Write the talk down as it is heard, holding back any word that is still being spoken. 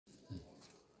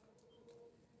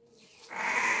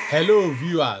Hello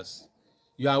viewers,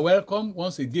 you are welcome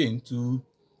once again to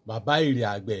Baba Ire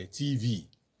Agbe TV.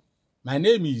 My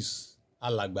name is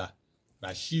Alagba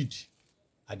Rashid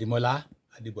Ademola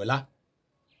Adebola.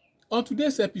 On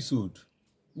today's episode,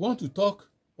 we want to talk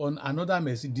on another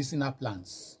medicinal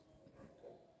plants,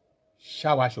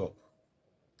 soursop.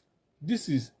 This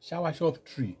is soursop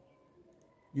tree.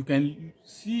 You can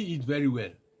see it very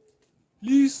well.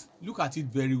 Please look at it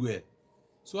very well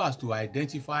so as to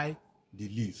identify the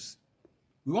leaves.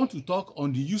 We want to talk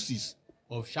on the uses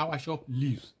of soursop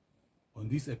leaves on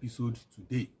this episode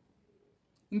today.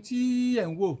 Ntí ẹ̀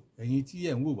ń wò, ẹ̀yin tí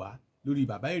ẹ̀ ń wò wá lórí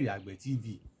Baba Ire Agbe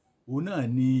TV, òun náà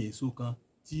ni èso kan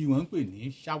tí wọ́n ń pè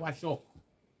ní soursop.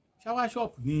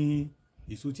 Soursop ni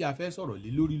èso tí a fẹ́ sọ̀rọ̀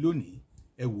lé lórí lónìí.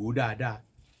 Ẹ wò ó dáadáa.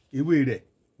 Ewé rẹ̀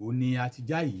òun ni a ti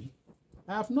já yìí.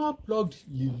 I have now plucked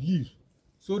the leaves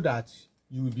so that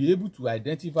you will be able to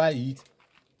identify it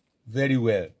very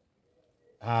well.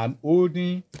 I'm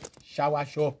holding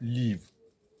soursop leaf.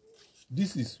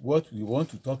 This is what we want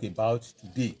to talk about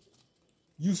today.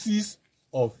 Uses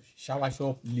of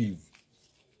soursop leaf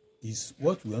is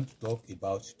what we want to talk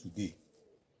about today.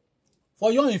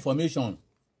 For your information,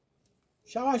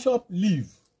 soursop leaf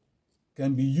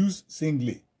can be used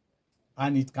singly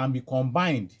and it can be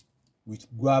combined with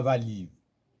guava leaf.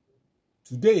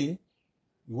 Today,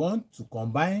 we want to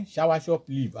combine soursop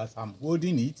leaf as I'm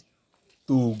holding it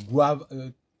to guava.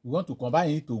 We want to combine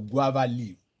it to guava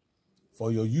leaf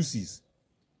for your uses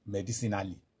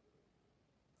medicinally.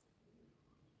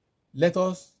 Let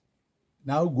us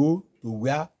now go to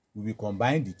where we will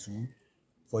combine the two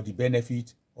for the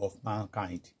benefit of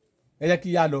mankind. Ẹ jẹ́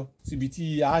kí a lọ síbi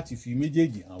tí a ti fi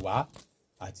méjèèjì hàn wá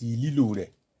àti lílò rẹ̀.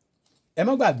 Ẹ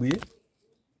má gbàgbé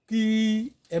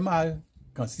kí ẹ máa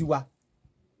kàn sí wa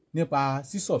nípa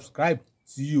subscribe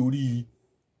sí orí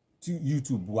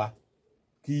YouTube wa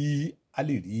kí a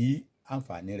lè rí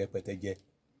àǹfààní rẹpẹtẹ jẹ.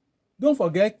 Don't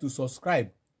forget to subscribe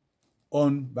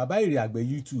on Baba Ire Agbe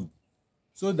YouTube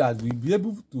so that we'll be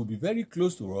able to be very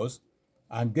close to us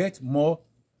and get more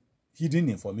hidden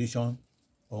information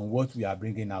on what we are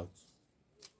bringing out.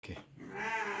 Okay.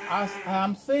 As I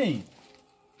am saying,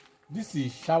 this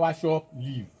is soursop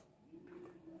leaf.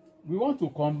 We want to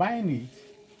combine it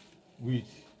with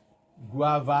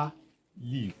guava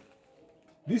leaf.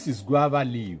 This is guava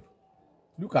leaf.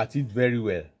 Look at it very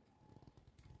well.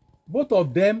 Both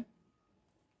of them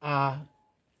are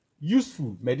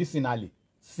useful medicinally,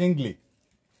 singly,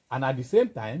 and at the same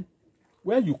time,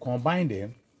 when you combine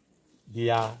them, they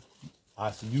are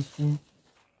as useful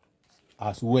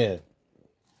as well.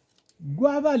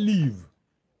 Guava leaf,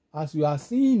 as you are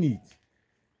seeing it,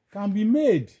 can be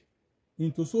made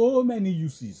into so many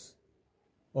uses,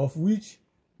 of which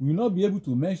we will not be able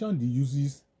to mention the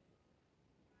uses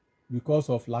because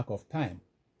of lack of time.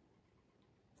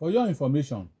 For your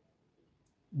information,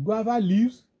 guava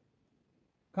leaves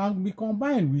can be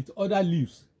combined with other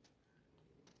leaves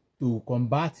to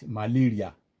combat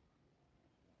malaria.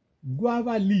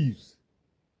 Guava leaves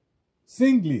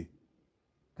singly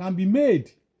can be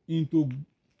made into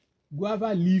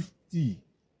guava leaf tea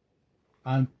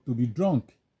and to be drunk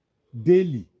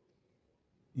daily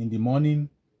in the morning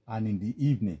and in the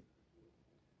evening.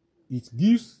 It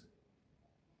gives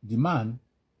the man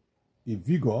a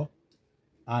vigor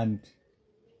and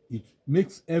it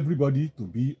makes everybody to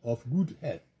be of good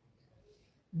health.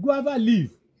 Guava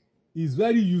leaf is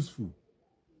very useful.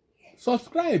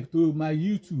 Subscribe to my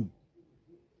YouTube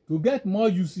to get more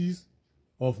uses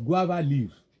of guava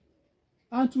leaf.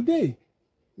 And today,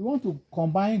 we want to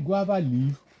combine guava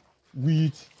leaf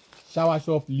with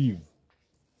soursop leaf.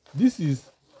 This is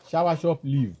soursop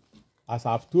leaf. As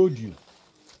I've told you,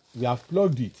 we have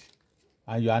plugged it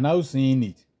and you are now seeing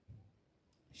it.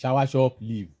 Soursop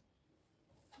leaf.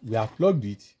 We have plugged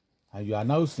it and you are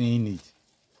now seeing it.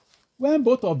 When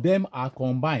both of them are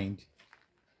combined,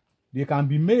 they can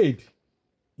be made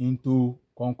into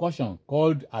concoction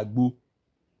called agbo,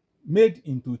 made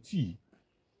into tea,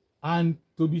 and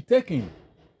to be taken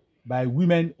by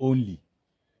women only.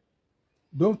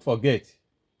 Don't forget,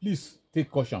 please take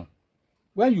caution.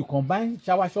 When you combine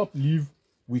soursop leaf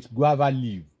with guava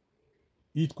leaf,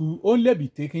 it could only be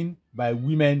taken by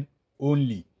women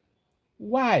only.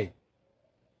 Why?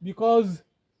 Because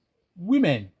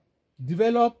women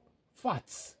develop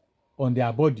fats on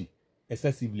their body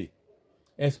excessively,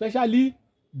 especially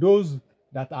those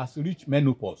that have reached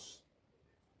menopause.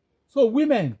 So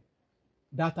women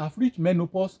that have reached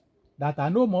menopause, that are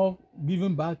no more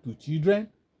giving birth to children,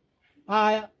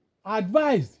 are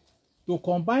advised to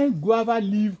combine guava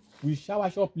leaf with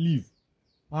soursop leaf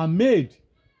and made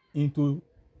into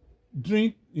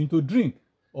drink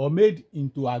or made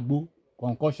into agbo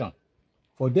concoction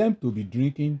for them to be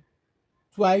drinking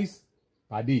twice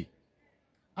per day,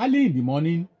 early in the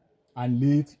morning and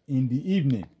late in the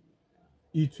evening.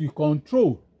 It will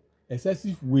control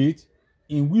excessive weight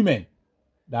in women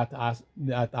that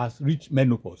has reached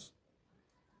menopause.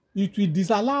 It will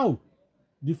disallow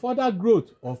the further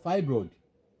growth of fibroid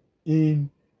in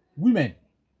women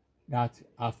that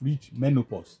have reached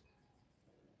menopause.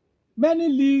 Many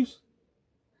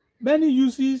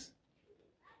uses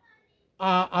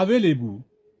are available,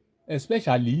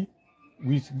 especially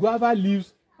with guava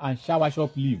leaves and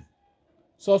soursop leaf.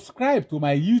 Subscribe to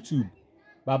my YouTube,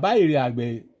 Baba Ere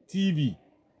Agbe TV,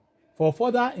 for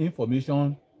further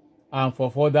information and for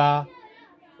further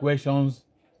questions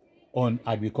on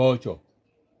agriculture.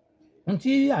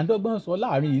 Tí àndọ́gbọ́n sọ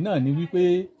láàrin yìí náà ni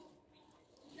wípé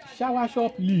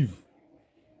soursop leaf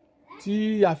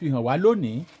tí a fi hàn wá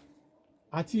lónìí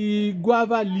àti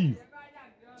guava leaf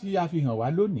tí a fi hàn wá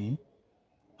lónìí,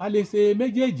 a lè ṣe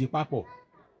méjèèjì papọ̀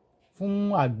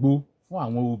fún àgbo fún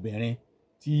àwọn obìnrin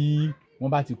tí wọ́n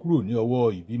bá ti kúrò ní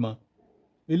ọwọ́ ìbímọ.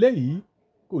 Eléyìí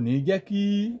kò ní jẹ́ kí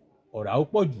ọ̀rá ó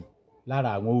pọ̀ jù lára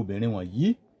àwọn obìnrin wọ̀nyí.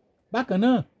 Bákan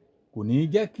náà kò ní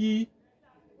jẹ́ kí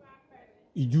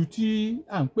ìju tí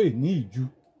à ń pè ní ìju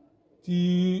tí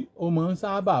ó máa ń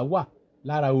sábà wà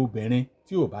lára obìnrin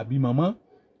tí ò bá bímọ mọ́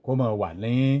kó máa wà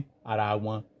ní ara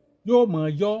wọn. Yóò máa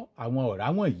yọ àwọn ọ̀rá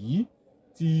wọ̀nyí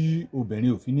tí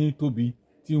obìnrin ò fi ní tóbi,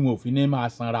 tí wọn ò fi ní máa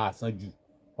sanra àsanjù,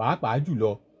 pàápàá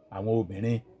jùlọ àwọn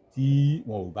obìnrin tí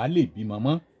wọn ò bá lè bímọ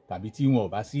mọ́ tàbí tí wọn ò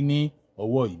bá sí ní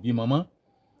ọwọ́ ìbímọ mọ́.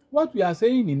 What we are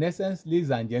saying in essence,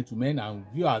 ladies and gentlemen and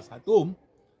viewers at home,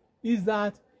 is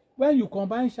that when you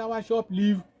combine soursop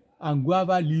leaf and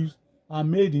guava leaves are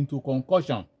made into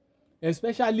concoction,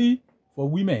 especially for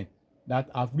women that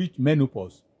have reached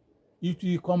menopause, it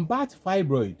will combat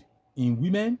fibroid in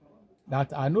women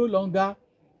that are no longer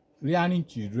rearing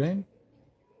children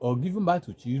or giving birth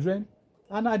to children,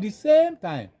 and at the same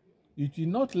time, it will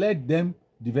not let them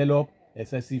develop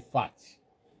excessive fat.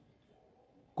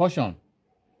 Caution: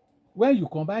 when you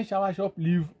combine soursop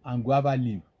leaf and guava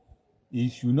leaf, it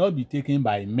should not be taken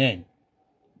by men.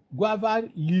 Guava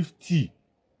leaf tea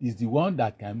is the one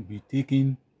that can be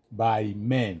taken by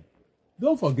men.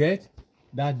 Don't forget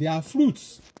that their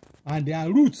fruits and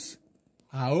their roots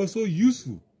are also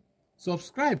useful.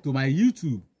 Subscribe to my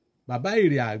YouTube, Baba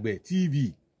Ere Agbe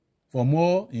TV, for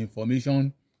more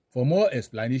information, for more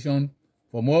explanation,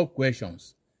 for more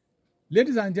questions.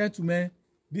 Ladies and gentlemen,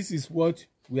 this is what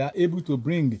we are able to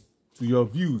bring to your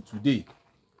view today.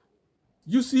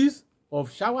 Uses of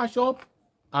soursop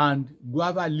and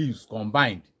guava leaves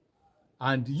combined,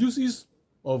 and uses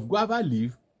of guava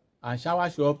leaf and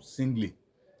soursop singly.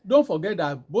 Don't forget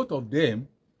that both of them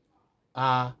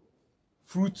are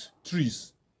fruit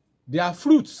trees. Their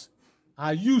fruits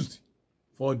are used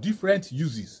for different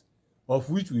uses, of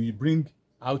which we will bring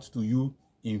out to you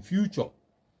in future.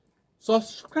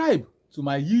 Subscribe to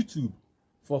my YouTube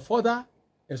for further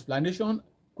explanation,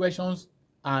 questions,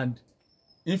 and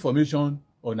information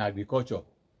on agriculture.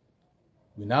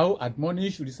 We now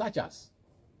admonish researchers,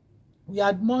 we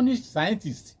admonish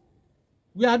scientists,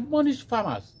 we admonish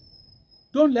farmers.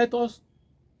 Don't let us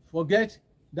forget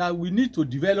that we need to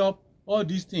develop all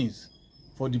these things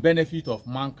for the benefit of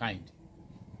mankind.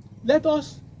 Let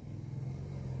us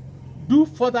do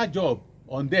further job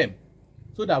on them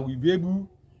so that we'll be able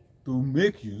to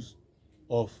make use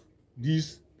of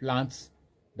these plants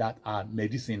that are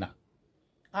medicinal.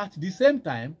 At the same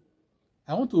time,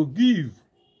 I want to give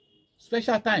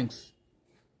special thanks.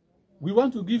 We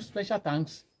want to give special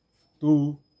thanks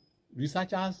to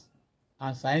researchers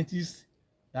and scientists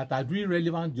that are doing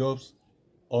relevant jobs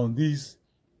on this,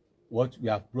 what we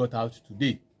have brought out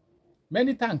today.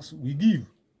 Many thanks we give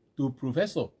to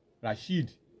Professor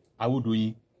Rashid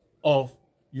Awodoyin of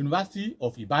University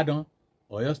of Ibadan,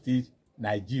 Oyo State,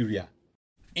 Nigeria.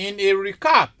 In a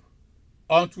recap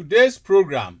on today's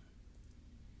program,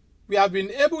 we have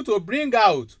been able to bring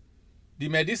out the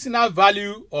medicinal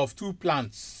value of two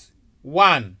plants.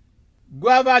 1.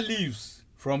 Guava leaves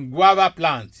from guava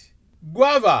plant.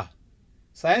 Guava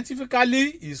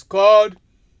scientifically is called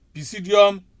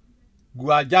Pisidium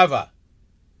guajava.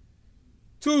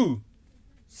 2.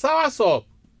 Soursop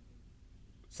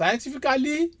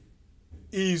scientifically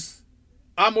is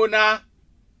Ammona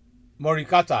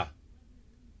moricata.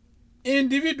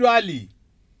 Individually,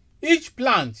 each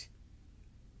plant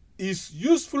is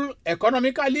useful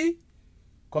economically,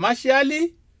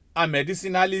 commercially, and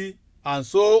medicinally, and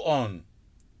so on.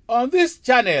 On this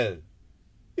channel,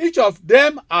 each of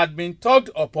them had been talked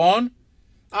upon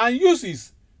and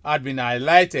uses had been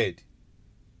highlighted.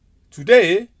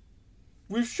 Today,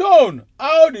 We've shown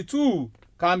how the two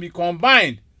can be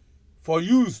combined for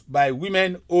use by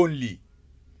women only.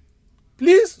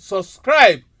 Please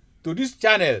subscribe to this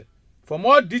channel for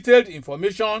more detailed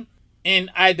information on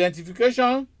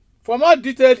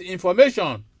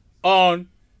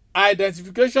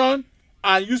identification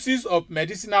and uses of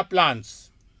medicinal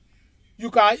plants. You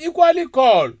can equally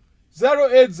call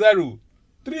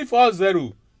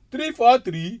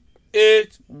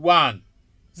 080-340-34381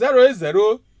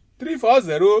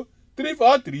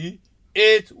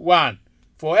 080-340-34381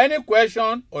 for any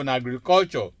question on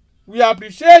agriculture. We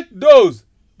appreciate those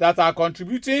that are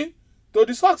contributing to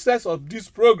the success of this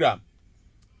program.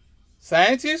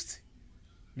 Scientists,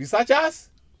 researchers,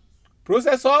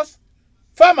 processors,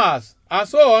 farmers, and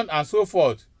so on and so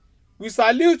forth. We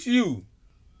salute you,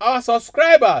 our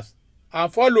subscribers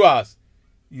and followers.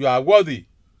 You are worthy.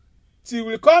 Till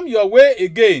we come your way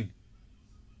again.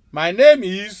 My name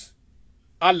is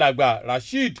Alàgbà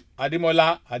Rasheed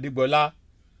Ademola Adegbola.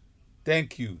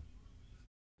 Thank you.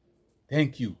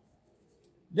 Thank you.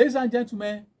 Ladies and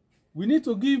gentlemen, we need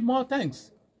to give more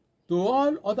thanks to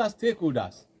all other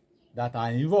stakeholders that are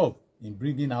involved in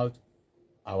bringing out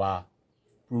our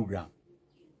program.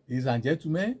 Ladies and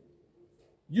gentlemen,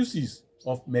 uses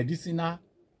of medicinal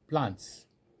plants,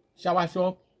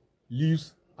 soursop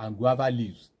leaves and guava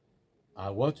leaves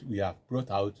are what we have brought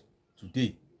out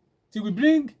today. Till we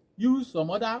bring you some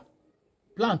other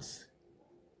plants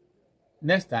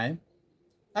next time,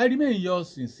 I remain yours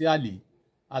sincerely,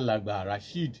 Alàgbà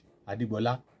Rasheed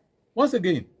Adegbola. Once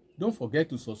again, don't forget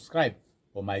to subscribe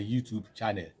on my YouTube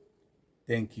channel.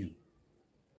 Thank you.